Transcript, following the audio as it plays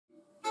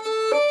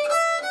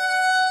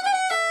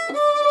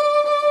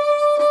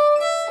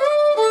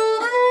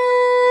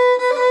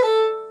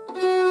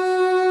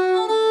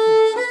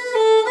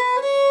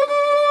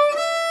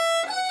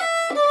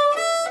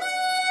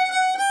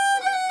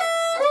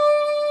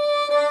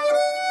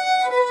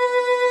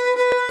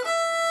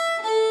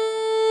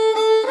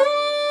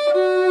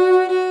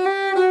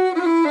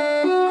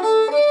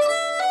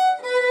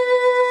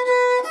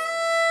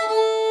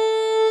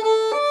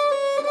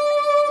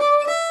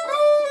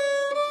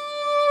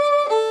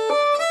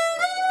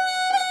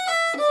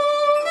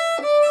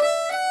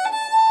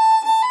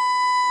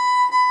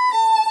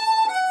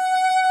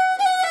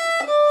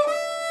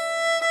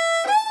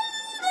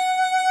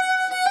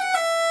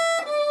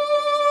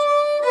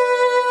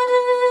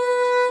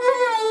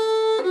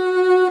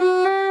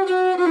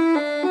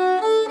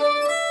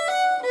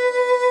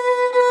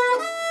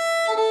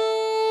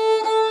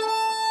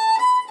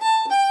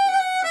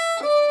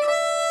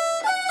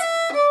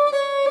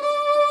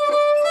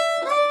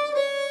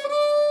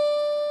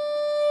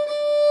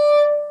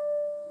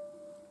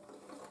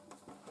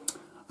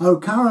Oh,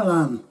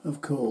 Caroline,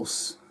 of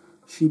course.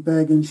 She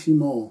beg and she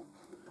more.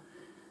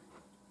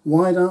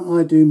 Why don't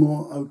I do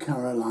more Oh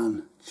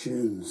Caroline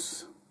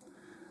tunes?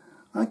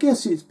 I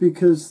guess it's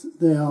because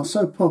they are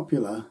so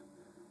popular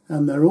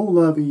and they're all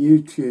over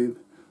YouTube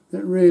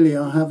that really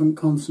I haven't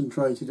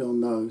concentrated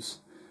on those.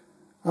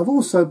 I've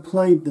also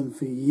played them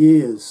for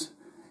years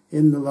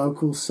in the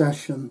local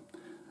session,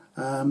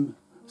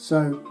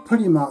 so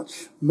pretty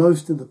much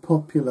most of the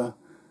popular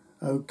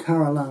Oh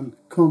Caroline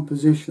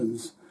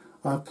compositions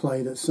I've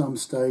played at some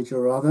stage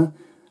or other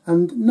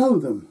and know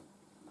them.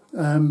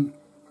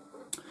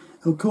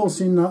 Of course,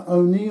 in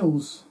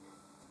O'Neill's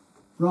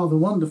rather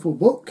wonderful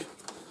book,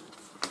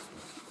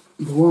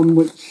 the one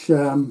which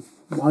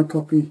my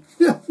copy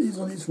is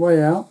on its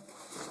way out,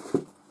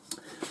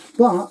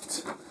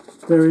 but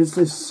there is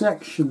this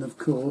section, of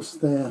course,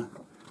 there,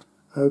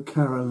 Oh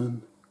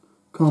Caroline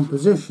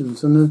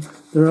compositions, and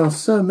there are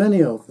so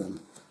many of them,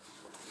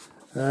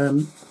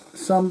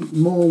 some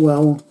more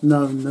well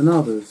known than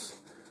others.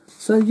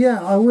 So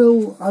yeah, I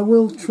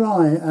will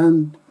try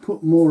and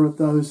put more of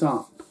those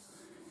up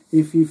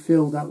if you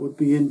feel that would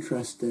be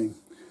interesting,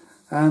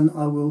 and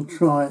I will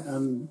try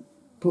and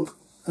put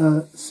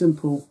a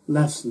simple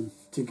lesson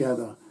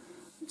together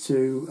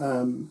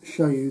to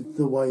show you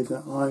the way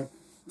that I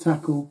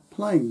tackle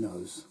playing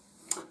those.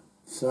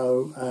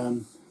 So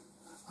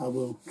I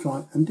will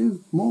try and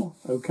do more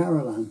Oh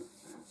Caroline.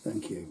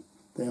 Thank you.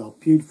 They are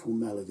beautiful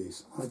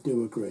melodies, I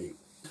do agree.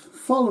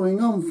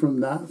 Following on from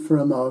that for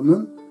a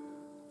moment,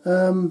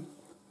 the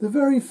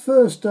very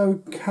first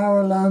Oh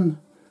Caroline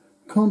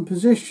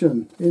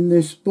composition in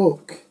this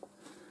book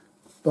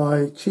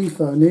by Chief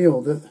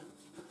O'Neill,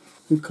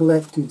 who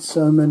collected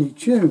so many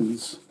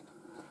tunes,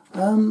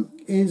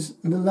 is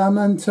the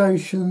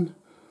Lamentation,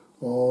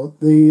 or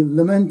the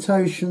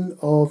Lamentation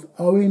of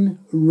Owen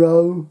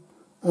Roe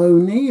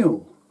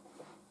O'Neill.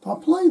 I'll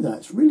play that,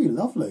 it's really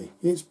lovely.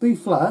 It's B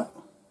flat.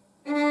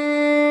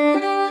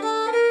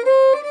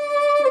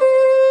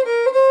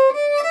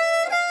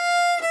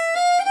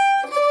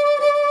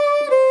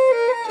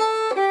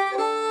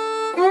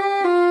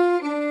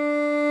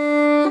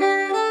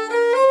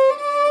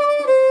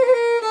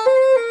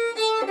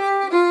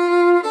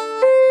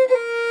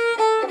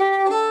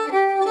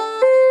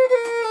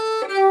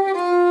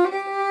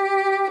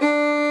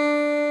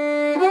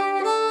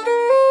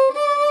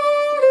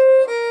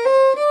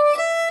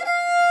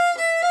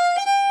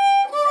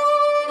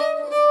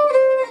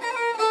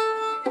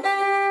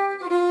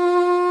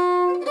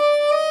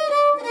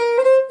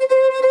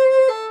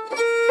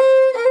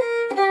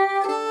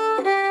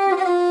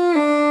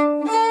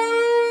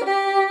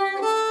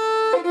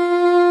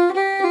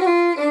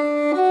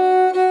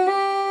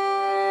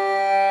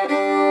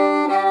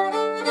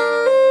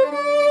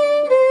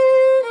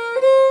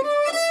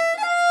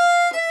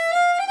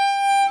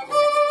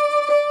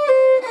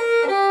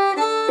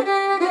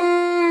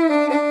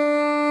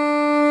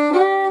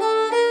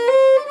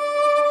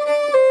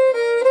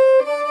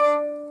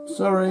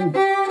 Sorry.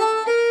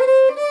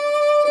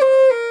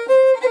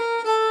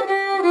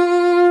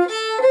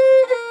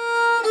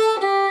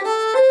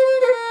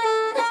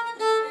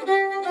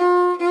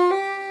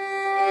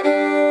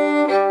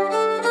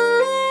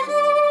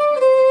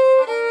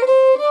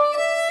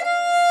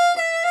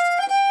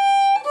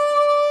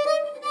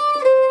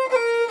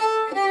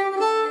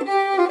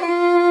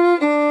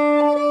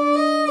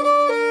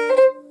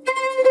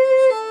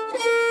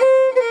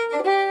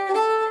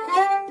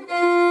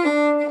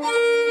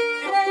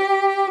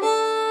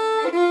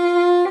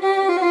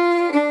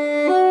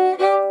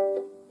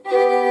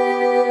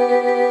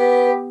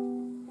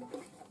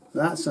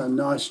 That's a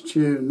nice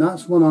tune.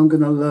 That's one I'm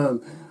going to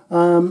learn.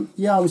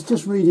 Yeah, I was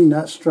just reading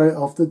that straight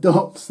off the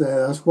dots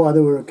there. That's why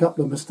there were a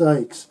couple of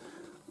mistakes.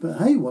 But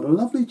hey, what a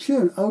lovely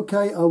tune.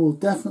 Okay, I will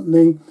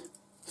definitely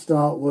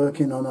start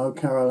working on Oh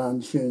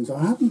Caroline tunes.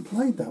 I haven't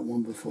played that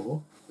one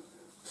before,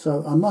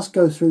 so I must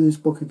go through this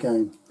book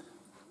again.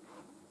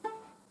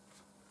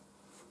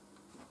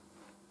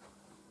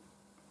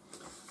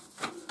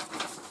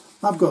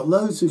 I've got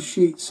loads of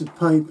sheets of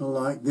paper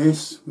like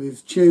this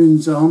with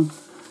tunes on,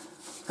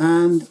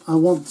 and I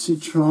want to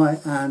try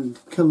and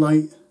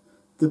collate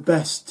the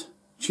best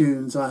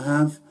tunes I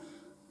have,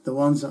 the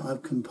ones that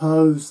I've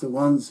composed, the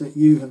ones that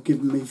you have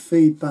given me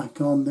feedback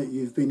on that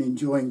you've been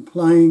enjoying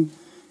playing,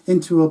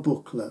 into a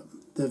booklet.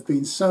 There have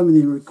been so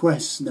many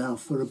requests now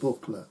for a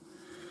booklet.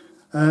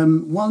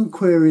 One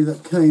query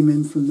that came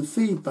in from the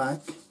feedback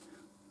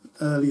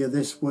earlier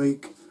this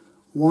week: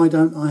 why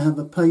don't I have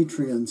a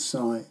Patreon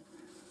site?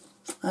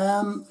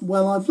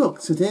 Well, I've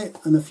looked at it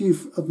and a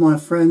few of my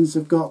friends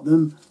have got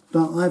them,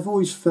 but I've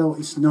always felt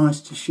it's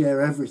nice to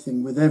share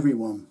everything with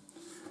everyone.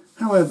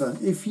 However,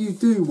 if you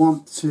do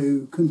want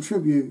to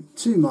contribute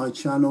to my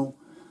channel,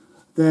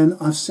 then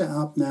I've set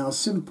up now a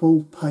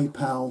simple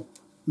PayPal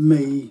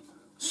me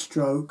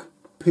stroke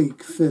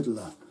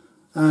PeakFiddler,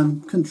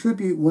 and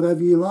contribute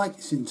whatever you like.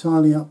 It's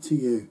entirely up to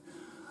you.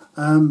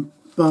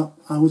 But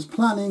I was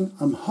planning,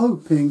 I'm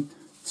hoping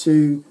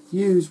to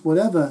use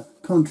whatever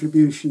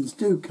contributions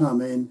do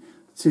come in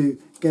to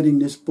getting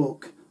this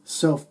book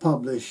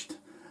self-published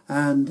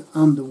and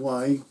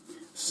underway,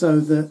 so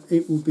that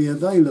it will be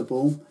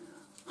available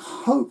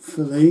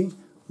hopefully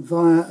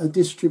via a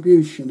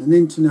distribution, an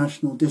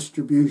international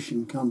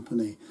distribution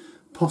company,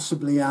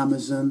 possibly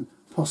Amazon,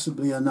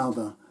 possibly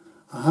another.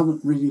 I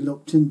haven't really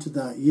looked into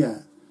that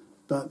yet,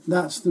 but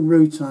that's the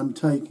route I'm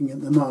taking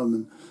at the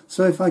moment.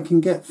 So if I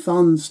can get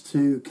funds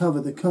to cover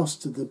the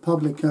cost of the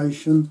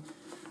publication,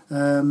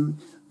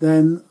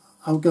 then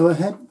I'll go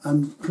ahead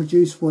and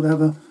produce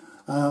whatever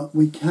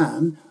we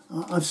can.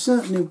 I've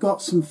certainly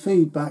got some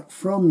feedback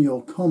from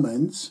your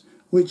comments,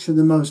 which are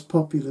the most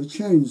popular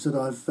tunes that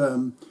I've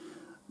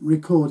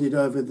recorded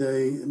over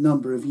the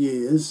number of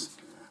years,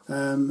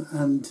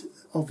 and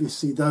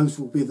obviously those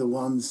will be the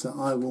ones that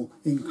I will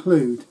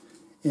include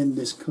in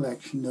this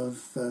collection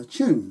of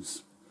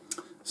tunes.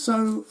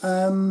 So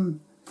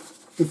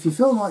if you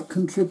feel like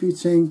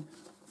contributing,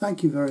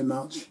 thank you very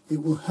much.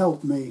 It will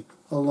help me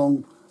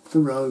along the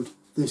road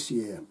this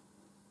year.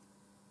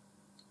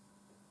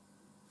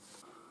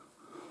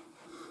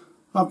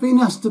 I've been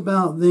asked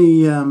about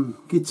the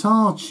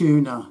guitar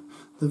tuner,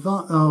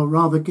 or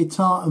rather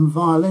guitar and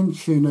violin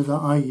tuner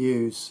that I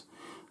use.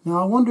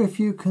 Now I wonder if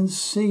you can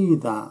see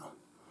that.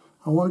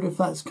 I wonder if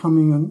that's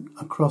coming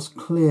across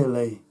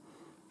clearly.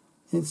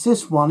 It's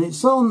this one.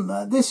 It's on.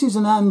 This is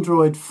an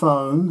Android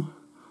phone.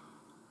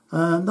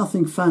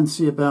 Nothing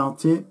fancy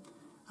about it.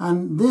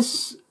 And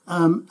this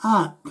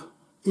app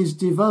is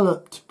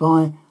developed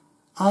by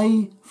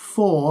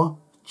A4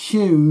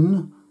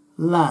 Tune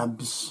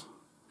Labs.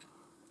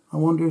 I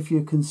wonder if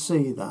you can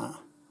see that.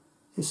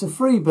 It's a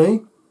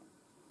freebie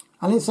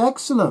and it's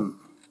excellent.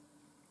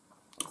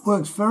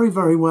 Works very,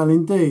 very well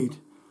indeed.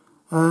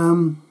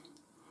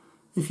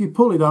 If you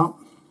pull it up,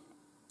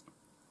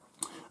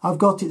 I've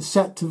got it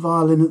set to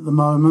violin at the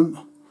moment,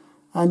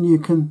 and you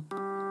can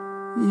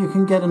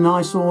get a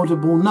nice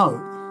audible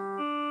note.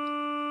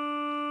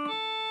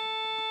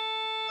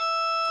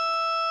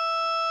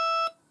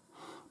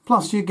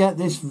 Plus you get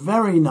this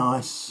very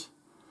nice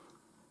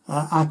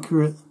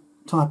accurate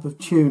type of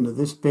tuner,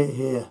 this bit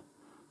here.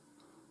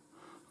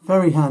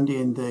 Very handy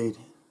indeed.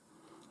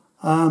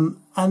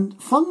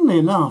 And funnily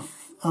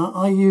enough,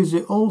 I use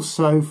it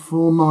also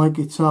for my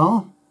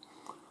guitar.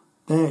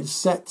 There, it's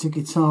set to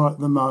guitar at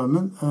the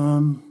moment.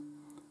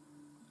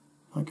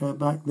 I go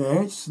back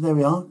there, there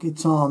we are,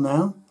 guitar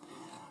now.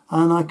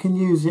 And I can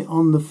use it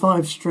on the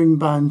 5-string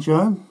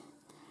banjo.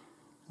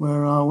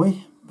 Where are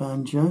we?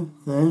 Banjo,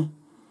 there.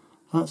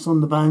 That's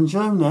on the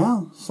banjo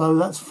now. So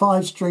that's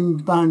 5-string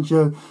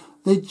banjo.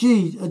 The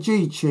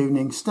G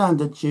tuning,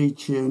 standard G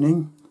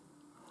tuning.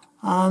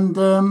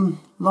 And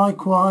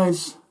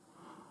likewise,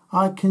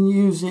 I can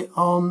use it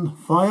on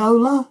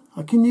viola.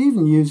 I can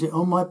even use it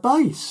on my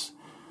bass.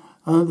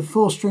 The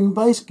 4-string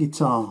bass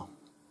guitar,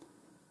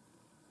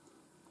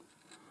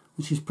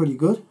 which is pretty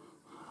good.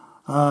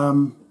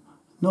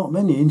 Not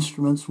many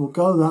instruments will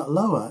go that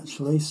low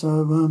actually,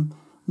 so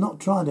not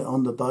tried it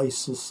on the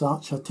bass as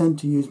such. I tend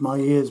to use my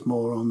ears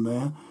more on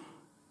there.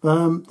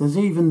 There's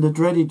even the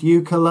dreaded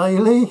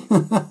ukulele,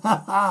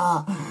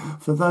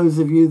 for those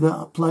of you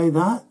that play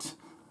that.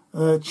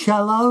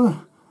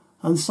 Cello,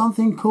 and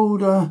something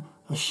called a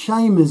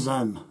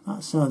shamisen.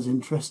 That sounds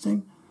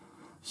interesting.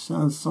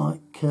 Sounds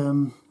like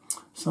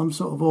some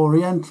sort of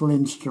oriental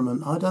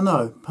instrument. I don't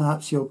know,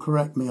 perhaps you'll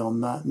correct me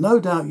on that. No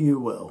doubt you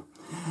will.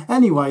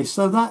 Anyway,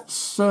 so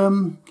that's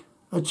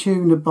a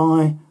tuner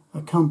by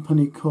a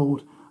company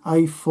called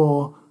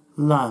A4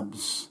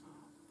 Labs.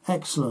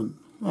 Excellent,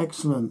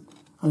 excellent.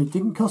 And it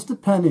didn't cost a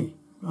penny.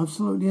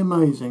 Absolutely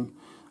amazing.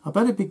 I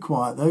better be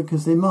quiet though,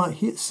 because they might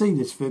see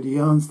this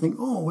video and think,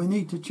 oh, we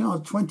need to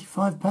charge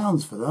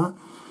 £25 for that.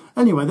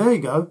 Anyway, there you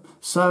go.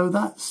 So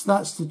that's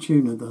the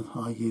tuner that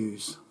I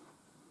use.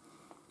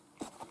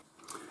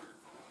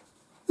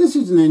 This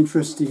is an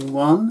interesting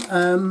one.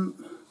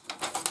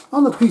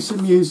 On a piece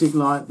of music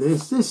like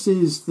this, this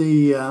is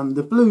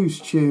the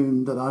blues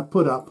tune that I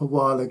put up a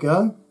while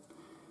ago.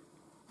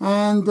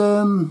 And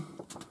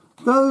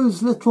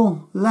those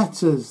little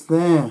letters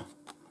there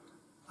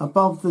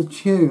above the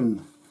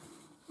tune,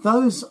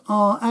 those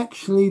are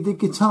actually the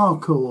guitar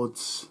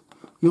chords.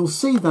 You'll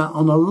see that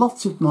on a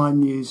lot of my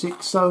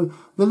music. So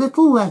the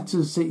little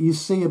letters that you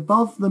see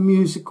above the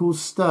musical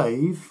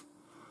stave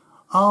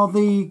are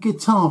the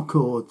guitar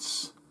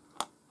chords.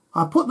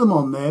 I put them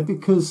on there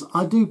because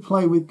I do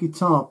play with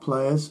guitar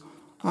players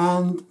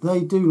and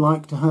they do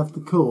like to have the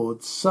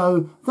chords.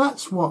 So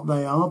that's what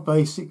they are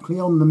basically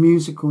on the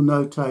musical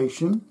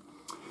notation.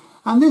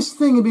 And this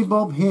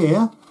thingamybob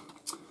here,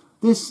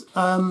 this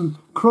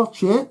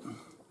crotchet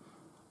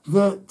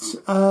that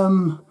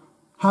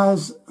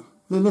has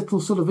the little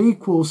sort of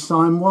equal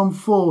sign,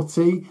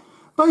 140,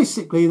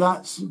 basically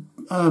that's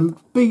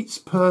beats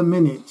per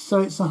minute. So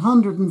it's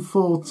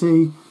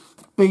 140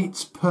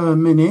 beats per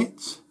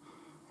minute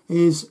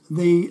is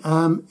the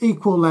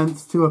equal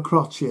length to a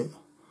crotchet.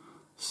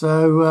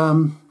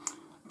 So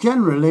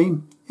generally,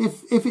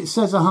 if it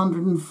says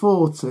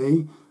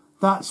 140,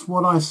 that's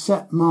what I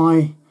set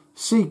my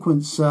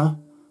sequencer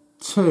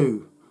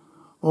to,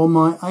 or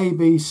my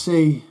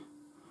ABC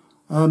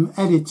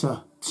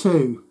editor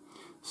to.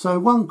 So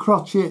one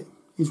crotchet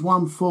is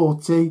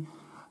 140,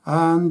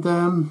 and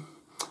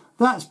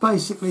that's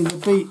basically the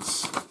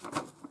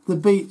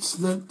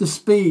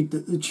speed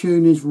that the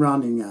tune is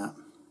running at.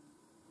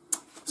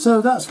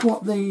 So that's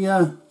what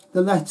the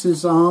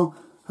letters are,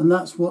 and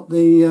that's what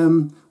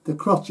the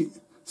crotchet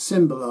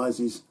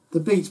symbolises, the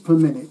beats per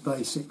minute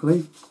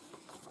basically.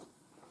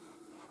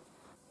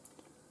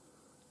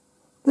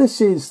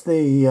 This is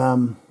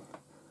the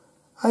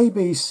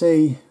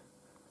ABC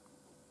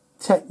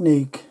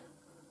technique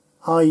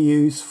I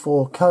use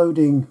for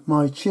coding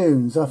my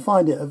tunes. I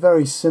find it a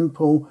very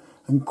simple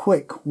and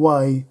quick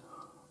way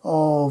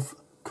of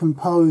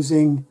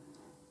composing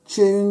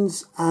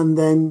tunes and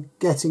then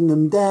getting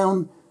them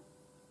down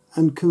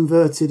and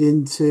converted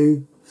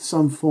into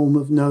some form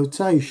of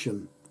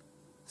notation.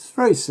 It's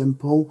very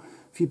simple.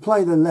 If you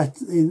play the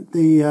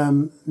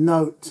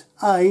note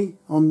A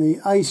on the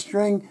A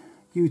string,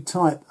 you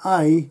type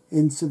A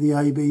into the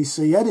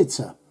ABC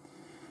editor.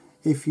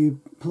 If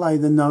you play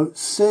the note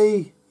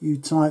C, you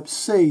type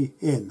C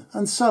in,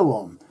 and so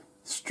on.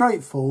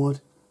 Straightforward,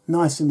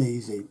 nice and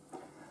easy.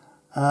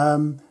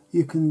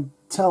 You can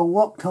tell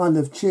what kind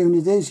of tune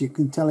it is. You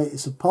can tell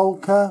it's a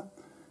polka.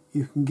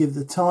 You can give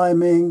the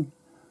timing.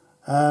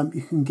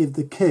 You can give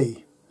the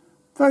key.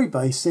 Very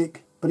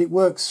basic, but it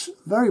works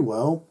very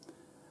well.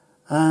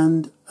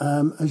 And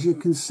as you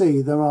can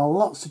see, there are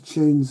lots of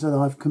tunes that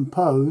I've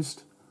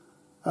composed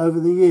over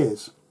the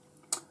years.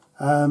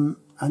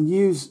 And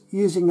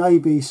using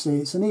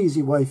ABC, it's an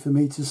easy way for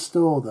me to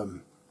store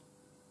them.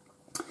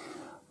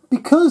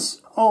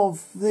 Because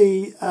of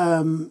the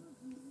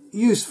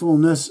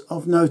usefulness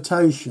of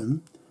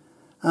notation,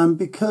 and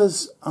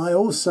because I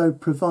also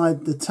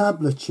provide the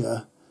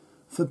tablature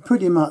for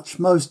pretty much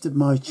most of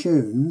my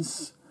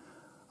tunes,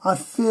 I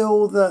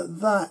feel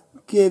that that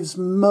gives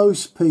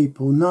most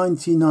people,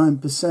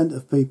 99%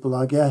 of people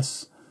I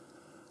guess,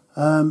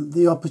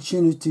 the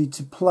opportunity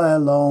to play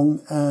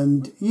along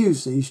and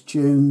use these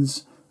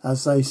tunes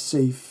as they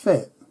see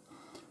fit.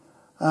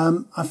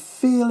 I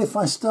feel if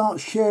I start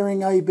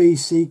sharing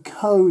ABC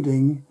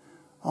coding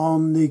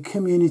on the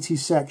community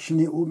section,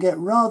 it will get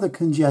rather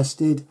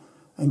congested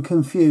and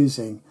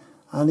confusing,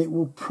 and it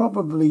will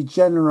probably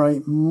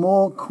generate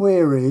more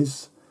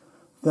queries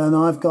than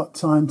I've got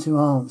time to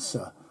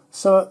answer.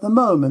 So at the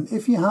moment,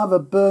 if you have a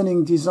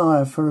burning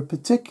desire for a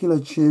particular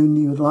tune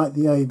you would like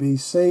the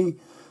ABC,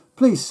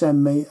 please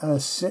send me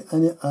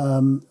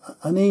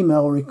an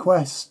email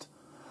request,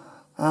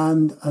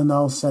 and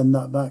I'll send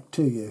that back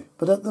to you.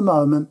 But at the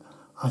moment,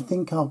 I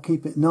think I'll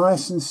keep it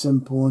nice and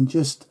simple and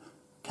just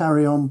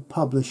carry on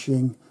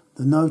publishing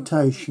the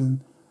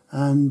notation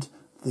and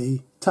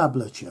the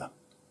tablature.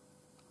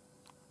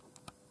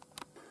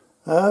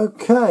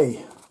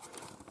 Okay,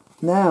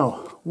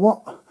 now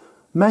what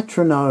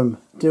metronome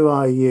do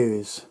I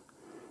use?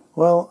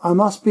 Well, I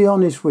must be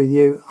honest with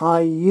you,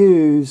 I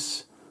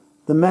use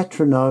the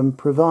metronome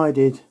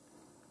provided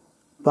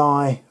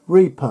by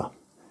Reaper.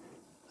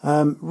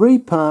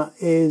 Reaper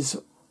is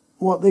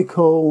what they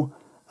call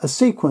a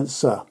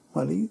sequencer.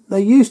 Well,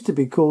 they used to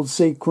be called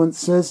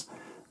sequencers.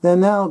 They're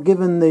now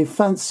given the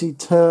fancy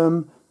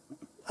term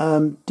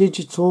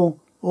digital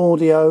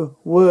audio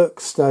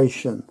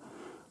workstation.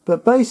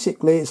 But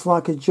basically it's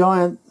like a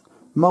giant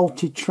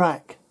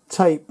multi-track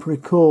tape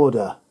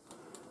recorder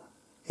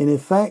in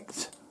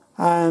effect.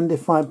 And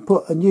if I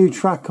put a new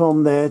track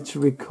on there to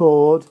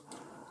record,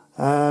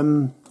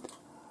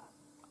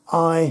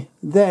 I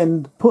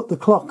then put the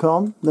clock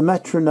on, the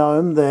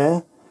metronome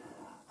there,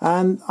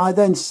 and I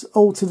then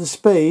alter the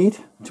speed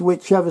to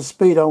whichever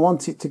speed I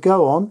want it to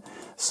go on.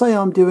 Say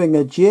I'm doing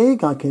a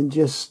jig, I can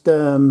just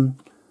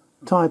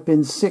type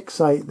in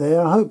 6/8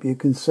 there. I hope you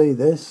can see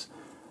this.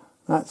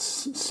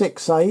 That's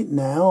 6/8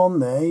 now on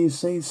there. You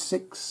see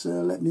 6,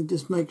 let me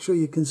just make sure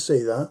you can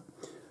see that.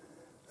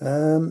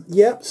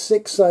 Yep,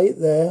 6/8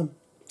 there.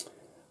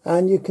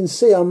 And you can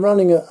see I'm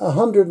running at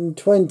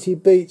 120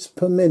 beats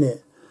per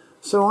minute.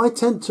 So I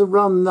tend to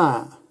run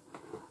that.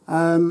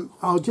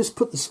 I'll just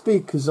put the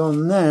speakers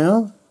on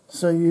now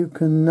so you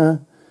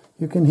can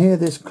hear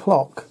this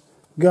clock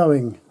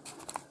going.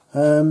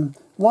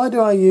 Why do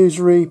I use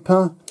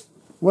Reaper?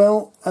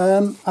 Well,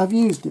 I've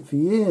used it for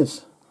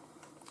years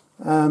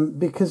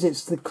because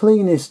it's the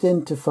cleanest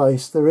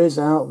interface there is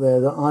out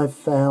there that I've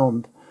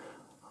found.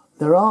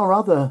 There are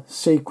other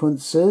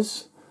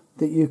sequencers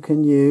that you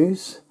can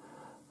use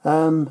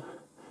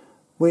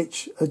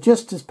which are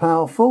just as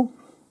powerful.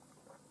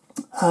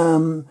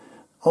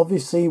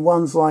 Obviously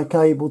ones like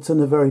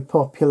Ableton are very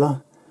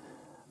popular.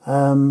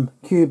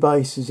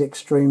 Cubase is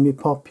extremely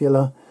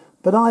popular.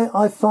 But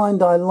I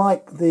find I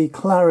like the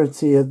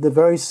clarity of the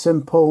very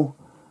simple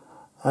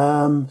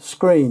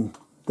screen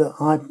that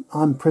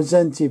I'm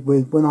presented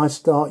with when I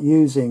start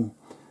using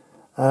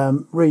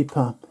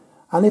Reaper.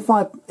 And if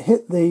I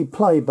hit the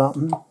play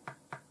button,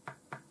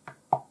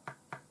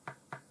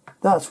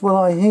 that's what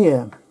I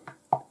hear.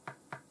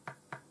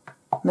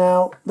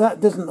 Now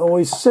that doesn't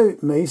always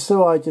suit me,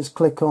 so I just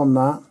click on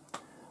that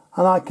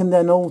and I can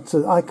then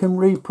alter, I can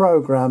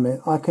reprogram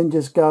it. I can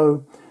just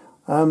go,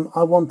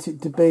 I want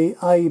it to be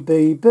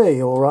ABB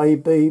or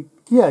AB,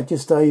 yeah,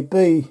 just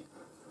AB,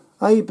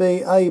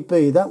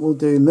 AB. That will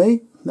do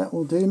me. That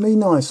will do me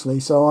nicely.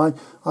 So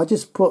I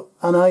just put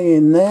an A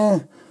in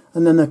there,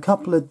 and then a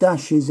couple of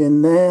dashes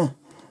in there,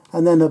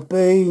 and then a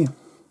B.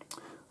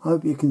 I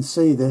hope you can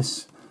see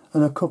this,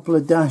 and a couple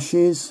of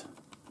dashes.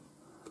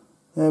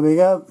 There we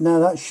go. Now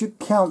that should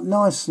count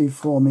nicely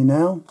for me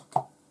now.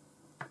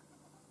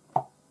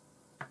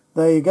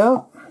 There you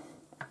go.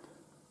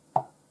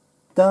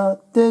 Da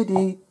da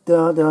dee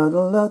da da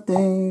da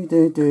dee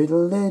do do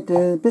do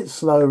do. A bit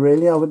slow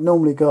really. I would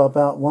normally go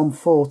about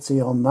 140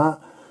 on that,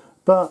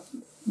 but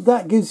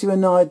that gives you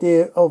an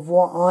idea of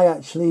what I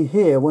actually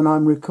hear when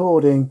I'm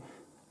recording,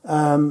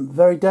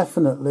 very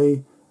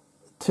definitely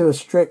to a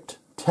strict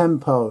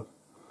tempo.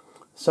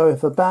 So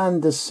if a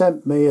band has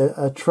sent me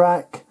a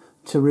track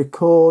to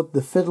record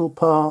the fiddle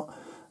part,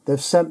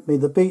 they've sent me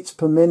the beats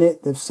per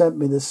minute, they've sent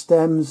me the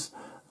stems.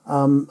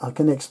 I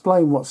can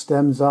explain what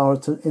stems are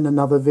in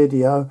another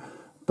video,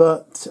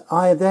 but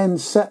I then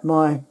set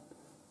my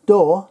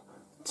DAW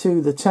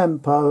to the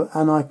tempo,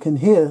 and I can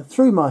hear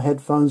through my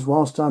headphones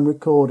whilst I'm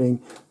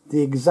recording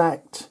the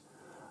exact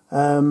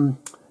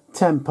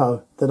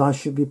tempo that I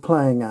should be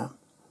playing at.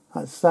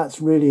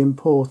 That's really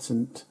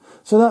important.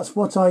 So that's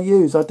what I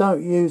use. I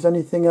don't use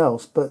anything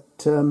else but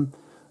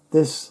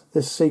this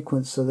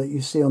sequencer that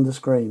you see on the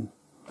screen.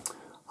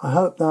 I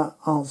hope that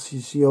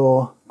answers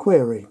your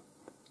query.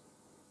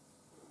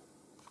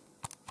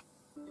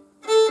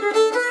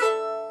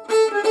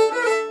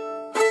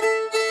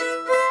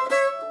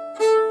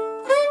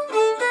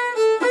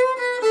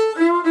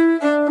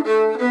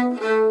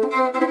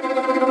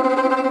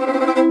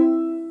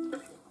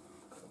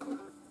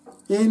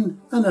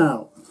 In and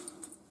out.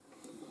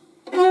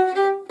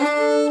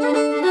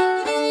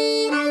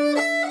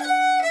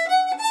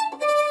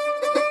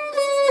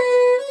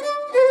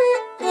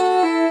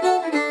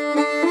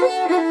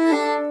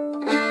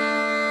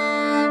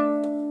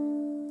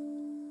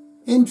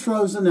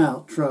 Intros and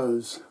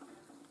outros.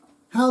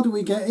 How do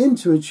we get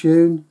into a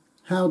tune?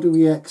 How do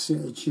we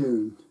exit a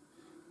tune?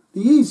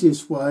 The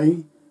easiest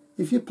way,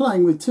 if you're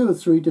playing with 2 or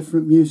 3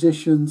 different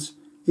musicians,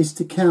 is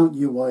to count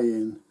your way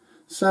in.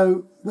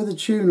 So with a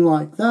tune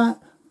like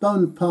that,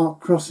 Bonaparte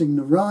Crossing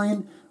the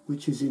Rhine,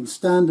 which is in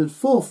standard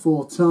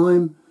 4/4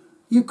 time,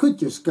 you could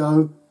just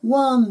go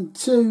 1,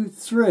 2,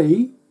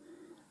 3,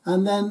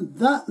 and then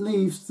that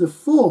leaves the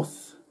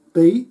 4th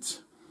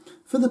beat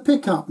for the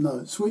pickup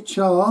notes, which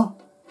are,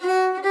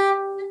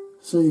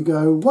 so you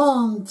go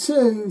 1,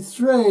 2,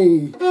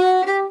 3.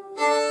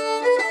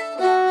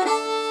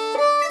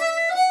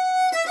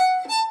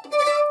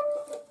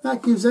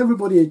 That gives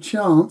everybody a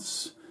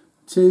chance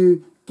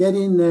to get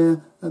in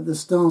there at the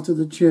start of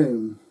the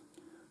tune.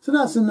 So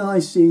that's a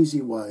nice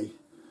easy way.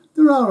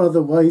 There are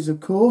other ways, of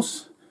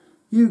course.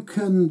 You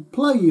can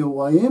play your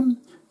way in.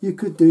 You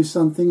could do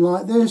something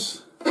like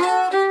this.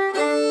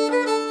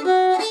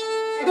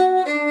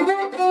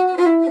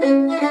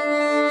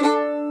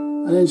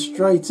 And then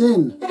straight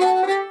in.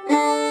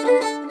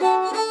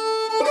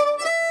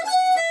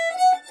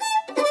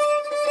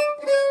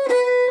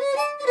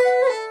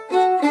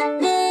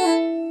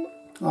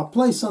 I'll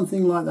play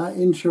something like that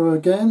intro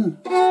again.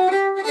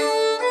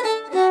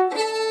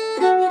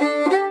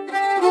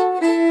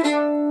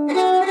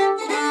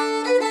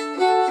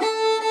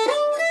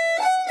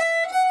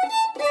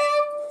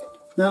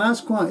 Now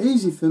that's quite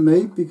easy for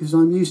me because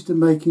I'm used to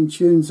making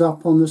tunes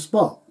up on the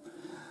spot,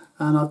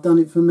 and I've done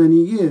it for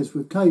many years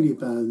with Ceilidh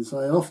bands.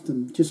 I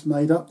often just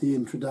made up the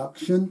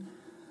introduction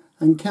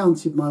and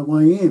counted my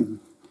way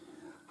in.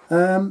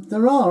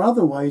 There are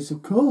other ways,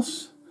 of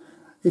course.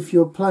 If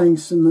you're playing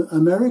some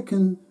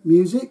American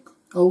music,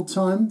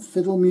 old-time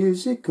fiddle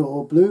music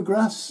or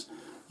bluegrass,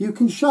 you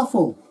can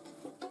shuffle.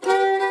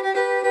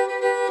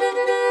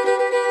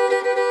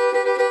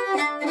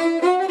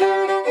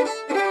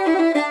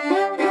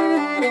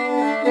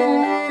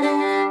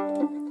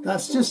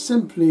 That's just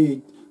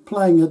simply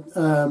playing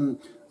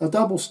a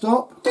double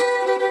stop.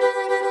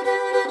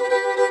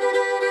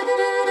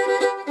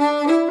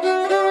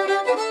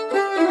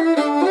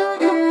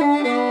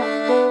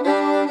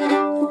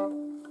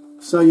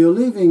 So you're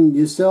leaving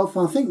yourself,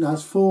 I think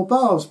that's 4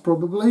 bars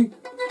probably.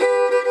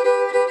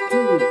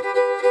 2,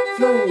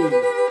 3,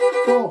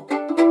 4.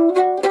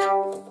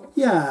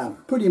 Yeah,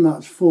 pretty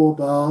much 4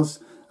 bars.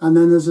 And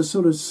then there's a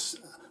sort of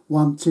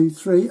 1, 2,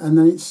 3, and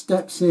then it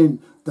steps in,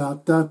 da,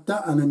 da,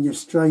 da, and then you're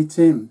straight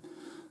in.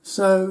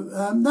 So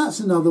that's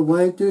another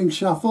way of doing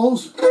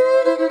shuffles.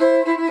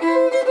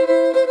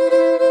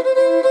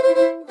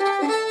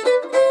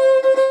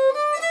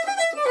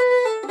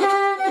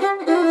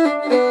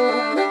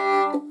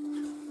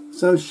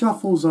 So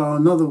shuffles are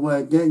another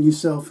way of getting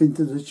yourself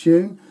into the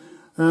tune.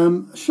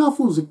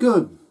 Shuffles are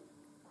good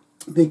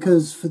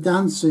because for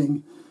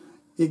dancing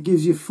it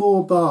gives you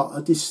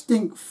a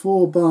distinct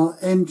 4-bar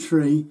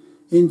entry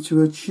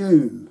into a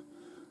tune,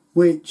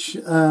 which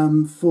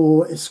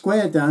for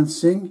square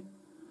dancing,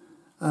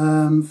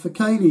 for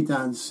Ceilidh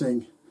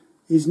dancing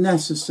is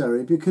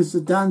necessary because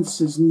the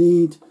dancers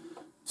need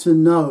to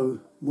know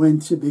when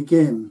to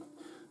begin.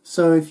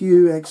 So if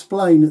you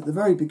explain at the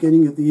very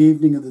beginning of the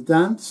evening of the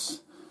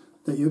dance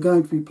that you're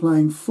going to be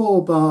playing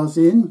 4 bars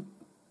in,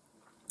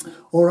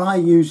 or I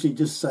usually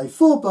just say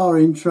 4-bar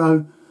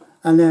intro,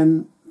 and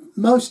then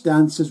most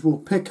dancers will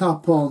pick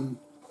up on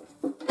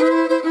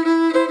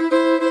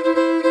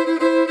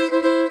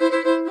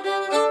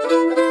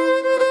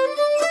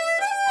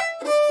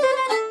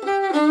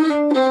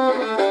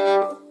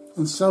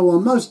and so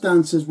on. Most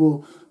dancers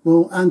will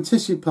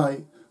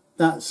anticipate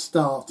that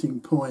starting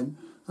point,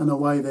 and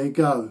away they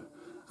go,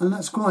 and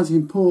that's quite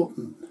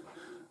important.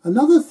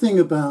 Another thing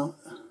about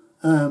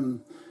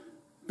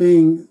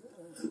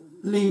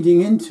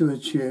leading into a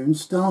tune,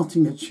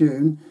 starting a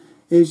tune,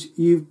 is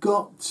you've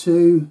got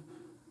to,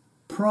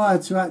 prior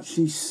to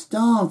actually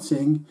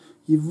starting,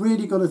 you've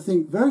really got to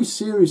think very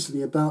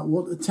seriously about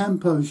what the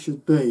tempo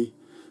should be,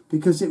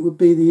 because it would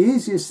be the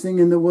easiest thing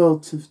in the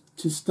world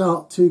to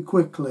start too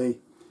quickly.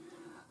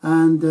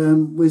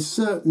 And with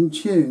certain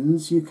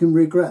tunes you can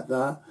regret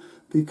that,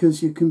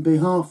 because you can be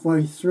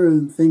halfway through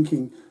and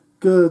thinking,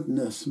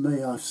 goodness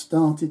me, I've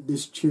started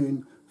this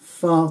tune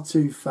far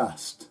too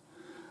fast.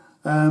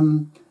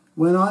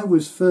 When I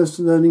was first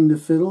learning the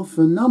fiddle,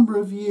 for a number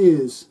of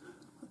years,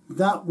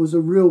 that was a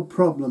real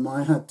problem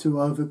I had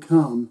to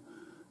overcome,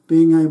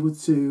 being able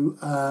to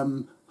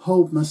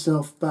hold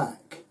myself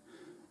back.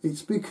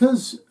 It's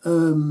because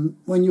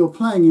when you're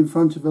playing in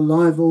front of a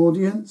live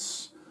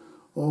audience,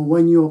 or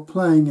when you're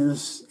playing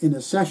in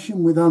a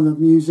session with other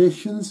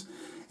musicians,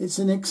 it's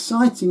an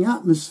exciting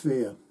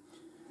atmosphere,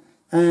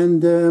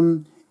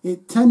 and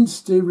it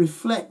tends to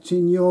reflect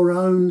in your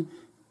own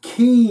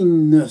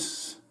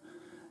keenness,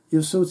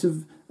 your sort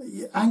of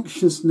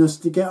anxiousness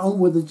to get on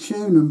with the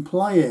tune and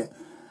play it.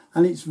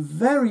 And it's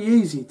very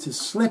easy to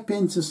slip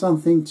into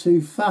something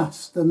too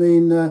fast. I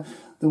mean, the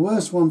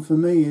worst one for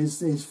me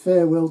is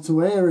Farewell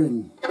to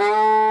Erin.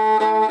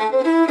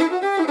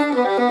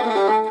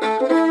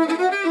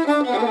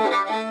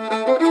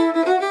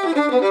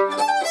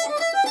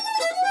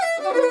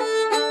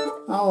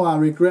 Oh, I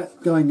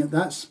regret going at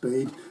that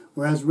speed,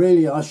 whereas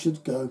really I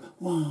should go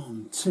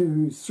 1,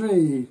 2,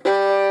 3.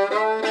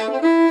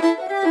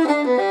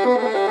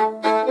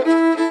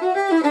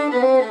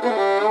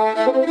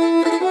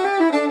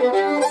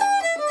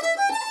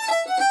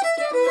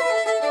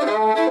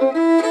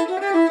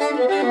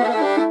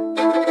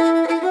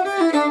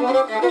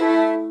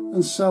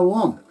 And so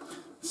on.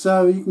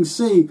 So you can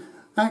see,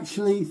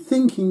 actually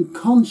thinking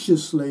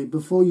consciously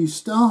before you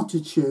start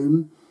a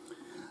tune,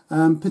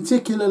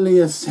 particularly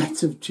a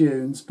set of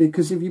tunes,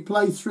 because if you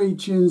play 3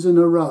 tunes in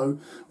a row,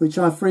 which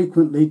I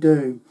frequently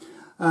do,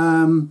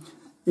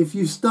 if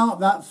you start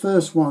that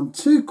first one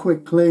too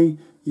quickly,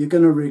 you're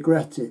going to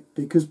regret it,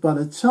 because by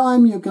the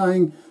time you're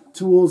going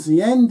towards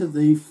the end of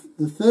the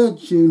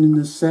 3rd tune in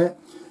the set,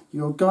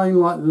 you're going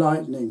like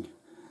lightning,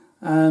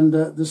 and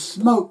the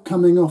smoke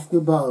coming off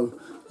the bow.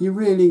 You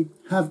really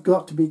have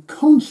got to be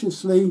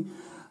consciously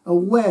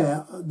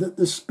aware that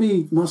the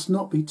speed must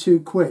not be too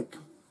quick.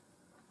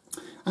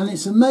 And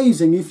it's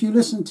amazing, if you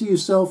listen to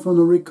yourself on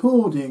a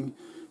recording,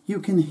 you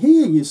can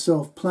hear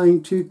yourself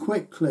playing too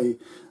quickly.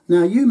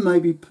 Now you may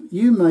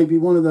be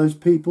one of those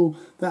people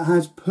that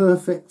has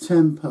perfect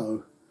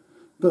tempo,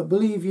 but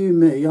believe you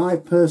me, I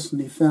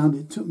personally found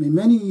it took me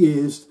many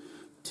years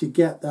to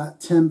get that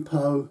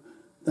tempo,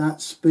 that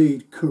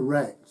speed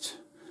correct.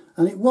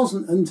 And it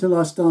wasn't until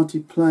I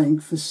started playing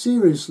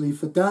seriously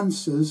for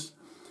dancers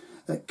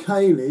at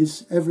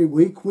Cayley's every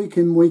week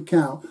in, week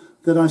out,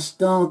 that I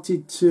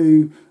started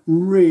to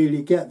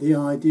really get the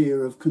idea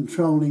of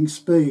controlling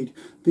speed,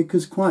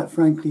 because quite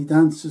frankly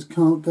dancers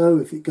can't go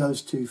if it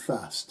goes too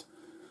fast,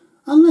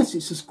 unless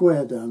it's a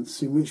square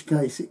dance, in which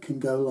case it can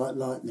go like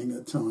lightning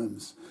at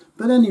times.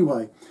 But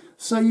anyway,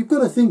 so you've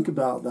got to think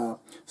about that.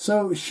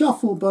 So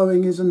shuffle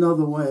bowing is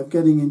another way of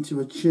getting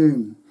into a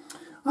tune.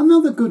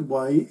 Another good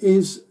way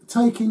is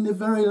taking the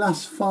very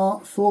last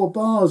 4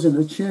 bars in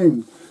a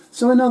tune.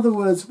 So in other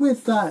words,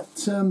 with that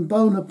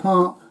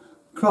Bonaparte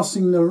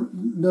crossing the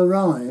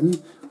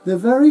Rhine, the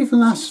very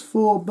last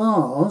 4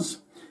 bars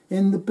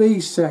in the B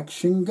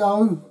section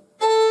go.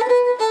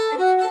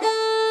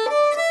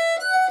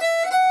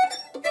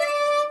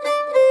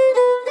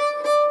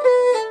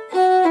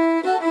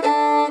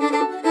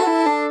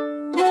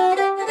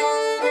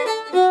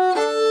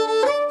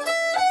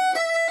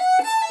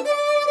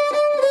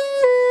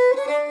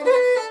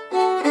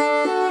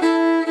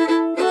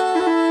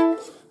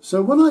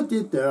 So what I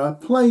did there, I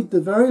played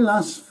the very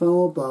last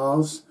 4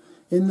 bars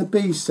in the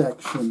B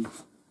section.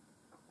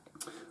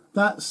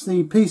 That's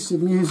the piece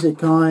of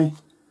music I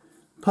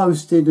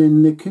posted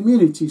in the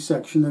community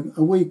section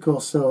a week or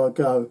so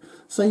ago.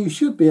 So you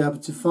should be able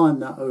to find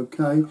that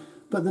okay.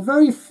 But the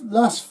very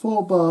last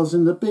 4 bars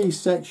in the B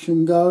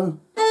section go.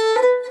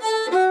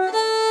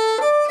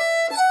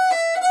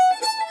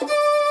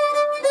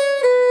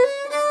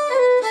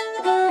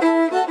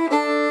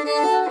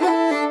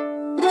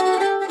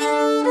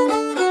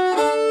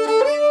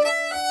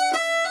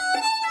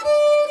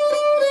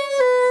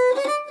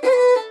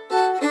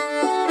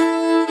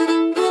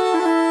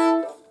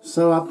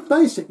 So I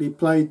basically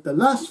played the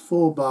last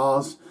 4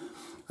 bars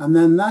and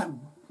then that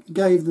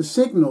gave the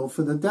signal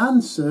for the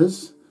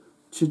dancers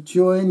to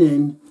join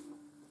in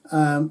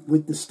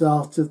with the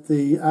start of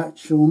the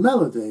actual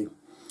melody.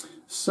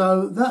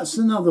 So that's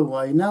another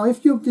way. Now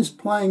if you're just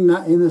playing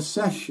that in a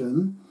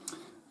session,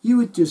 you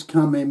would just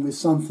come in with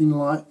something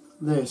like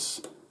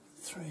this.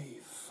 3,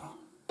 4.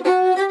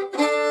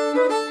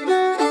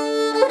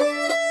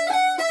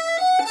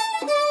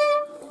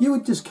 You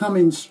would just come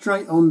in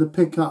straight on the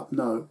pickup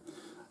note.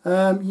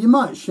 You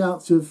might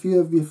shout to a few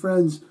of your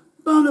friends,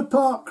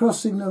 Bonaparte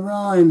crossing the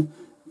Rhine,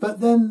 but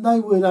then they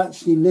would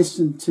actually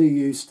listen to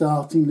you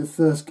starting the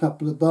first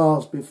couple of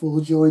bars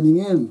before joining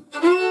in.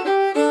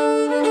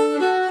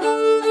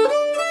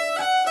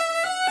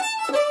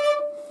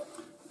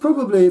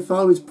 Probably if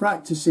I was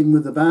practicing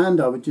with a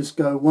band, I would just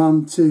go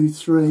 1, 2,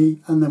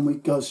 3, and then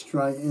we'd go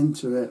straight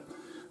into it,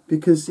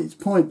 because it's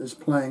pointless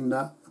playing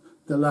the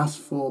last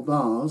 4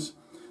 bars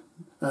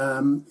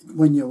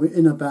when you're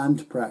in a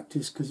band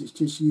practice, because it's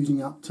just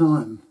using up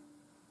time.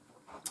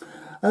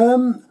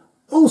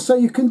 Also,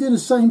 you can do the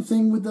same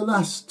thing with the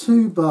last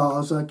 2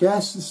 bars, I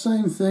guess, the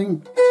same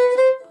thing.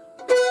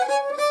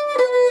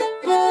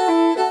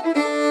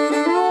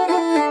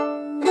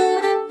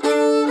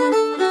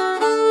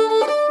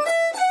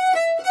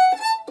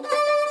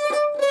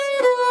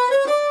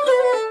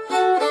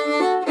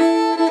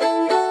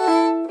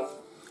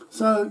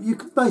 So you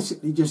can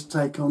basically just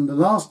take on the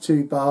last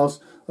 2 bars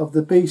of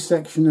the B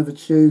section of a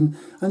tune,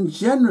 and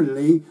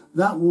generally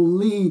that will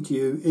lead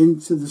you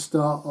into the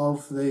start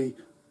of the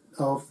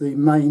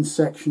main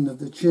section of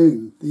the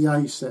tune, the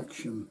A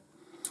section.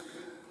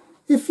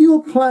 If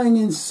you're playing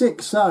in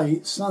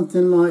 6/8,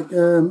 something like,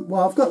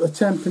 well, I've got the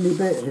tenpenny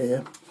bit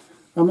here.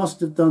 I must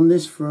have done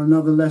this for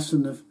another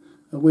lesson of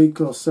a week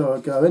or so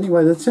ago.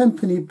 Anyway, the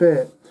tenpenny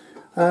bit.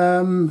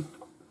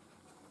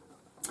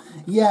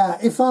 Yeah,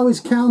 if I was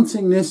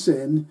counting this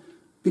in,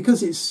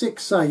 because it's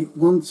 6/8,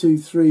 1, 2,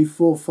 3,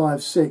 4,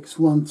 5, 6,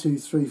 1, 2,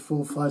 3,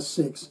 4, 5,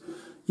 6,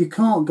 you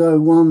can't go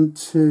 1,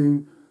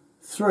 2,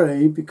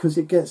 3 because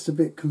it gets a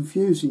bit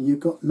confusing. You've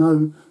got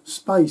no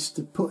space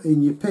to put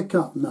in your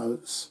pickup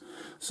notes.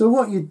 So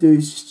what you do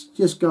is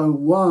just go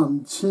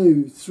 1,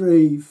 2,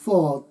 3,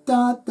 4,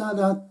 da da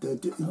da da.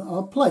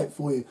 I'll play it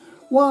for you.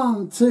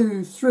 1,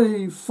 2,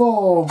 3,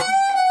 4.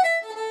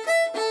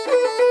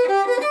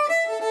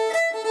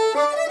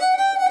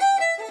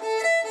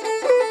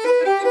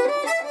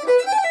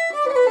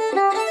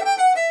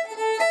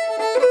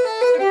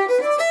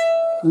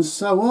 And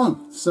so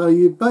on. So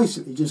you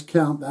basically just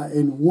count that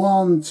in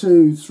 1,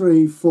 2,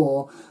 3,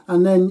 4,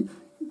 and then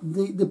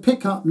the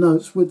pickup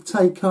notes would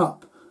take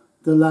up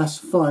the last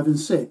 5 and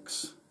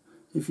 6,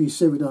 if you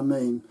see what I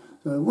mean.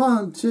 So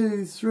 1,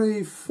 2,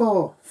 3,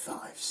 4,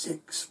 5,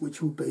 6,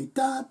 which will be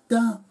da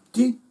da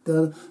dee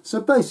da.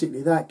 So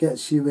basically that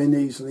gets you in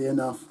easily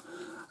enough.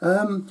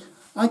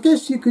 I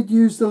guess you could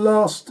use the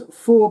last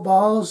 4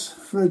 bars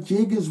for a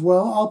jig as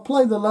well. I'll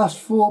play the last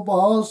 4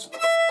 bars.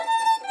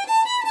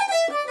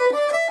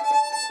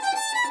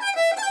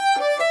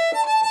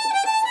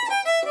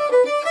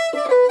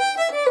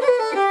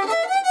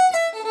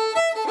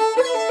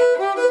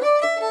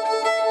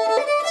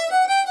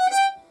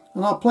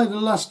 And I'll play the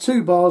last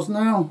 2 bars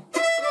now.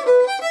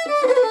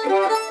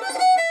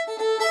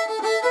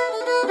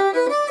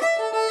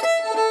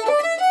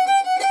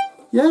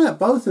 Yeah,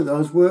 both of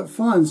those work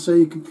fine. So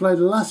you can play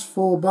the last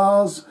 4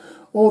 bars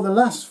or the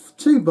last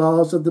 2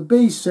 bars of the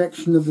B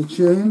section of the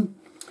tune,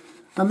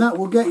 and that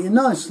will get you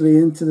nicely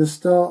into the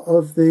start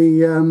of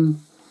the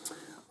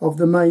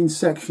main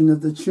section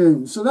of the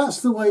tune. So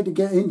that's the way to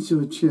get into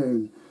a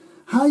tune.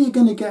 How are you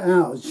going to get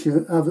out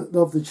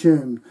of the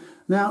tune?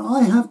 Now,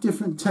 I have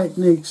different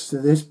techniques to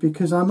this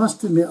because I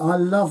must admit I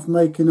love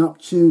making up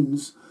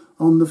tunes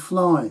on the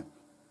fly.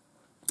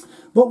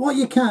 But what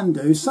you can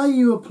do, say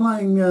you were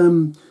playing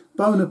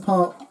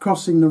Bonaparte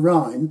Crossing the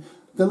Rhine,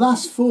 the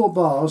last 4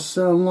 bars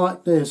sound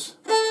like this.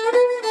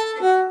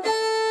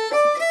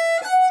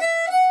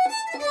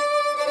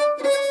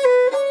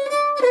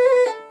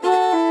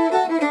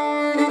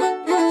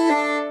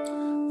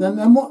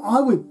 Then what I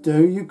would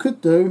do, you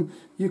could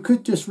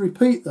just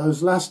repeat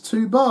those last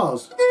 2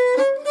 bars.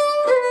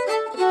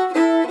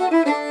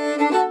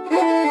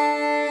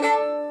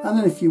 And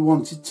then if you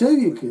wanted to,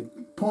 you could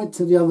point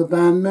to the other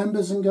band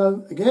members and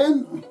go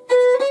again.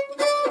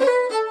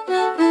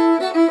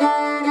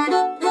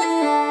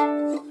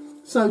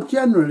 So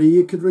generally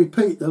you could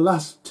repeat the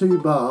last 2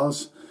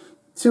 bars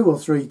 2 or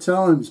 3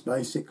 times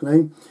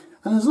basically.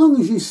 And as long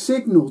as you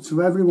signal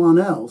to everyone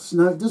else,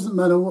 now it doesn't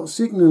matter what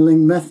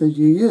signalling method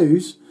you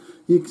use,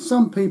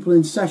 some people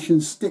in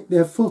sessions stick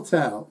their foot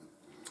out,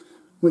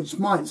 which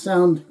might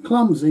sound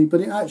clumsy, but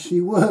it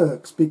actually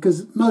works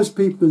because most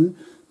people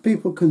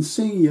can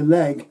see your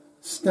leg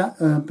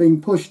being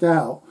pushed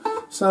out.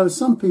 So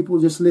some people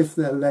just lift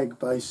their leg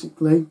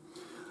basically.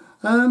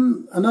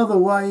 Another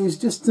way is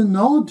just to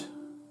nod,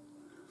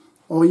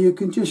 or you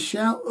can just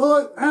shout,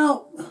 "Oh,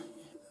 out!"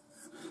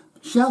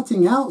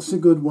 Shouting out's a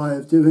good way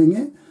of doing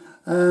it.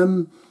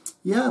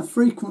 Yeah,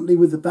 frequently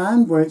with the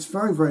band where it's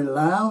very, very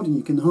loud and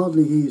you can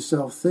hardly hear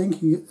yourself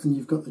thinking, and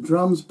you've got the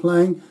drums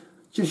playing,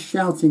 just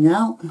shouting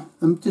out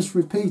and just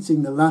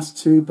repeating the last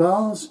 2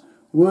 bars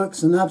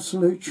works an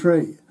absolute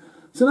treat.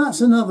 So that's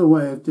another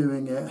way of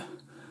doing it.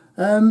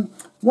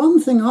 One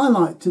thing I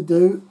like to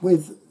do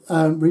with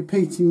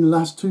repeating the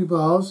last 2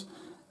 bars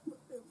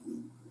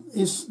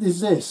is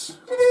this.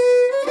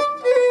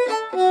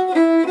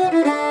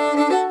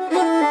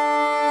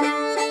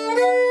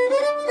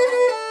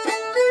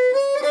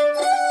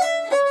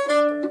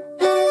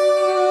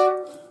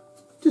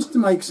 Just to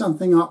make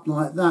something up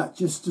like that,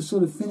 just to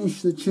sort of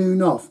finish the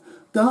tune off.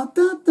 Da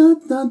da da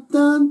da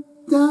da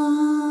da.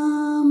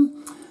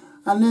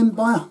 And then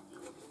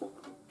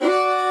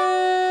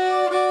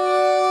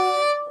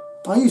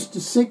I used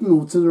to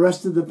signal to the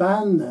rest of the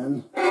band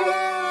then.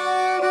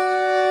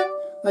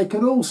 They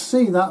could all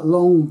see that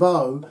long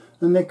bow,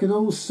 and they could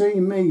all see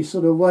me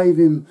sort of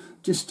waving,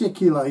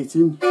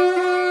 gesticulating,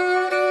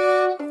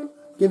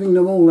 giving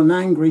them all an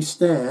angry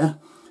stare,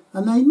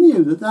 and they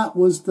knew that that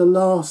was the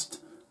last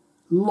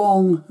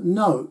long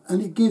note,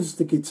 and it gives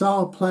the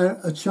guitar player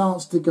a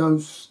chance to go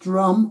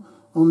strum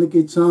on the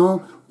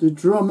guitar, the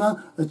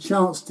drummer a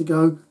chance to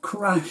go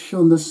crash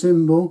on the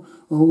cymbal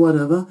or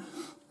whatever,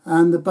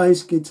 and the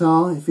bass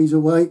guitar, if he's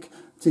awake,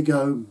 to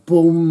go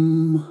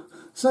boom.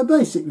 So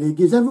basically it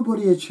gives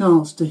everybody a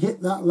chance to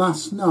hit that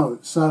last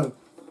note. So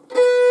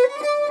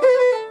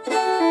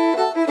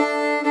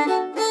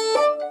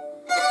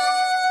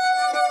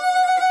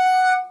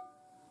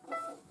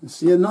you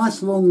see, a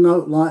nice long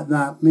note like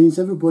that means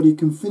everybody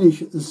can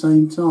finish at the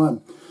same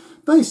time.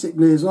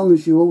 Basically, as long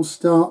as you all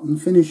start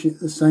and finish at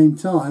the same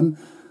time,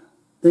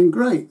 then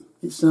great,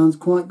 it sounds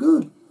quite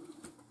good.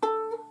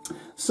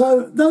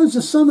 So those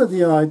are some of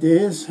the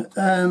ideas.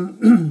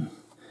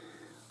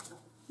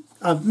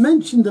 I've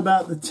mentioned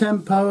about the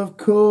tempo, of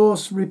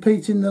course,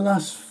 repeating the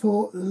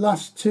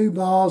last 2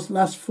 bars,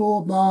 last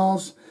 4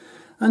 bars,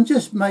 and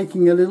just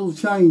making a little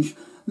change.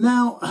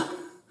 Now,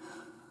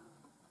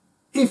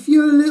 if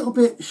you're a little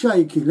bit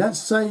shaky, let's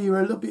say you're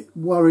a little bit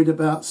worried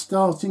about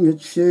starting a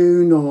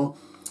tune or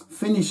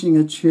finishing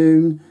a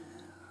tune,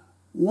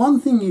 one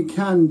thing you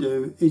can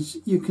do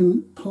is you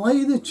can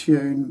play the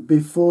tune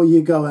before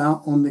you go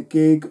out on the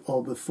gig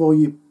or before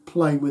you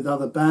play with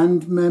other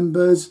band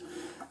members,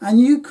 and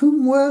you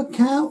can work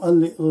out a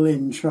little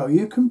intro.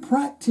 You can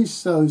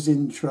practice those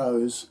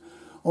intros,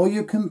 or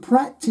you can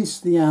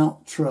practice the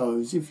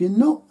outros. If you're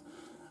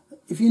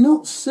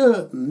not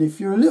certain,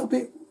 if you're a little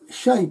bit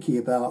shaky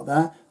about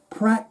that,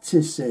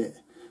 practice it,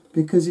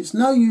 because it's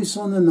no use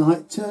on the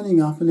night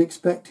turning up and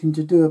expecting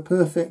to do a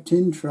perfect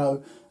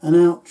intro and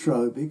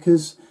outro,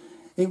 because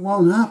it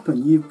won't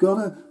happen. You've got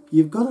to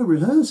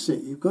rehearse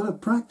it. You've got to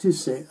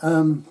practice it.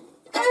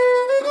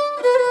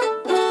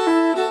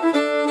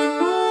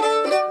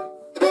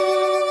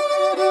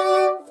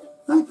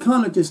 That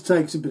kind of just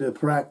takes a bit of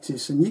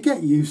practice, and you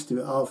get used to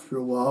it after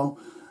a while,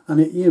 and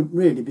it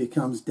really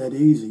becomes dead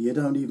easy. You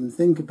don't even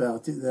think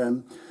about it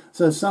then.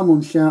 So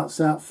someone shouts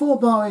out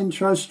 4-bar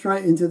intro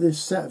straight into this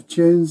set of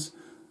tunes,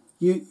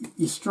 you're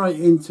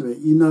straight into it.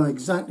 You know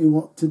exactly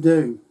what to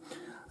do.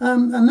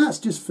 And that's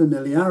just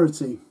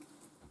familiarity.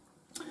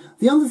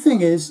 The other thing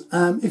is,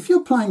 if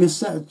you're playing a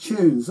set of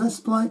tunes,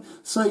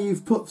 say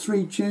you've put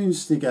 3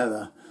 tunes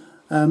together.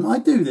 I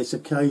do this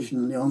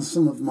occasionally on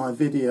some of my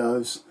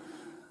videos.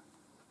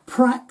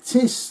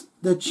 Practice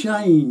the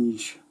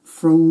change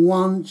from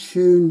one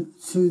tune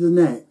to the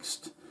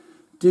next.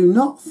 Do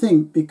not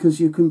think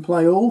because you can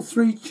play all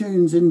 3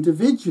 tunes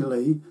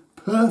individually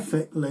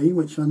perfectly,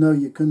 which I know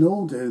you can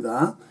all do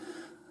that,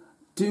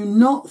 do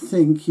not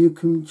think you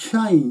can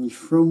change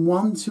from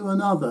one to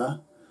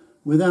another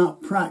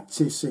without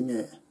practicing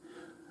it.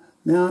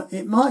 Now,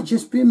 it might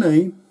just be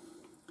me,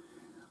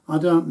 I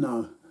don't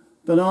know,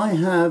 but I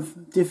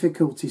have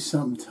difficulty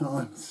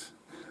sometimes.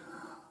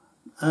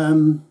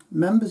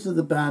 Members of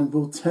the band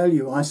will tell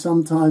you I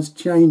sometimes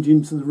change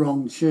into the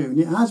wrong tune.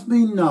 It has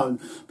been known,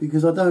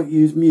 because I don't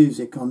use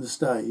music on the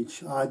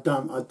stage. I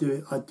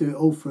do it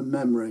all from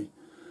memory.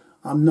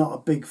 I'm not a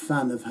big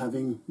fan of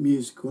having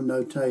musical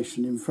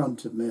notation in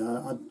front of me.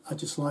 I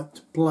just like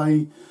to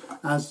play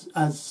as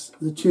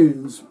the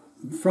tunes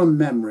from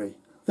memory.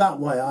 That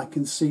way I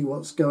can see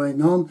what's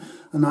going on,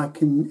 and I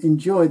can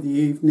enjoy the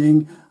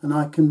evening, and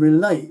I can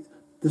relate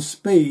the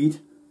speed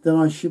that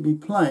I should be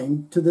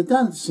playing to the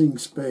dancing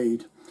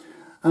speed,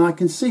 and I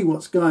can see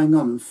what's going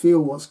on and feel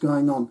what's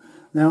going on.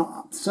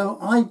 Now, so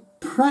I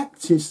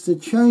practice the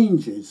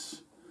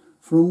changes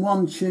from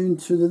one tune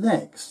to the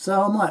next.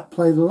 So I might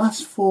play the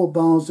last 4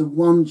 bars of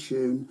one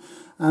tune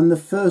and the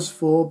first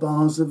 4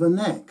 bars of the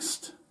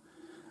next,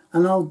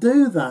 and I'll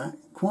do that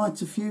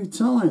quite a few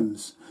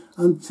times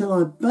until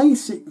I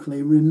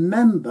basically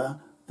remember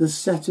the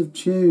set of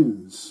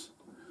tunes.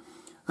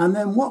 And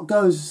then what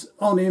goes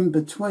on in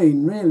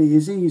between really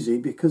is easy,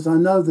 because I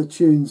know the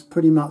tunes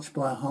pretty much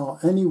by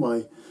heart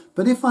anyway.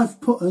 But if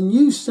I've put a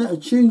new set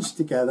of tunes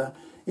together,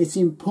 it's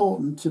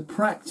important to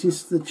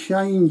practice the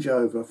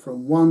changeover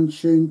from one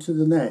tune to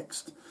the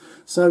next.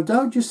 So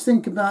don't just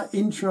think about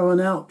intro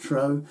and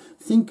outro,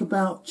 think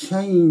about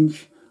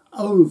change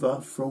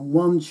over from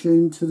one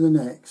tune to the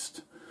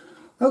next.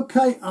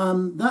 Okay,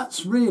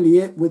 that's really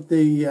it with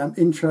the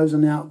intros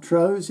and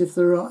outros. If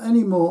there are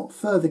any more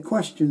further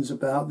questions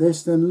about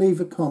this, then leave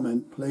a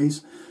comment,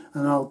 please,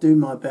 and I'll do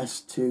my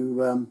best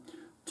to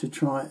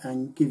try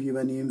and give you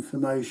any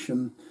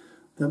information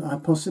that I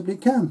possibly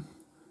can.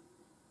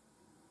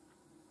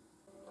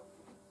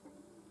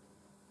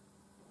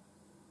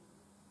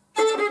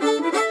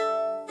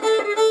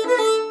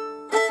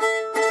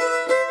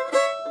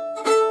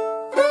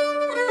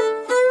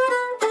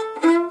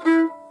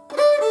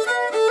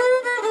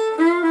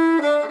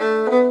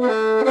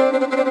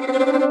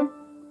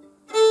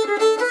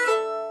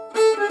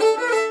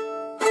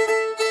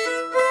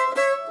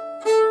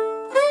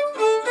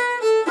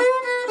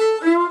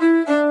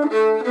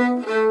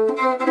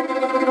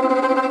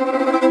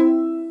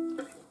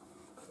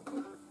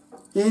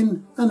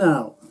 In and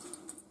out.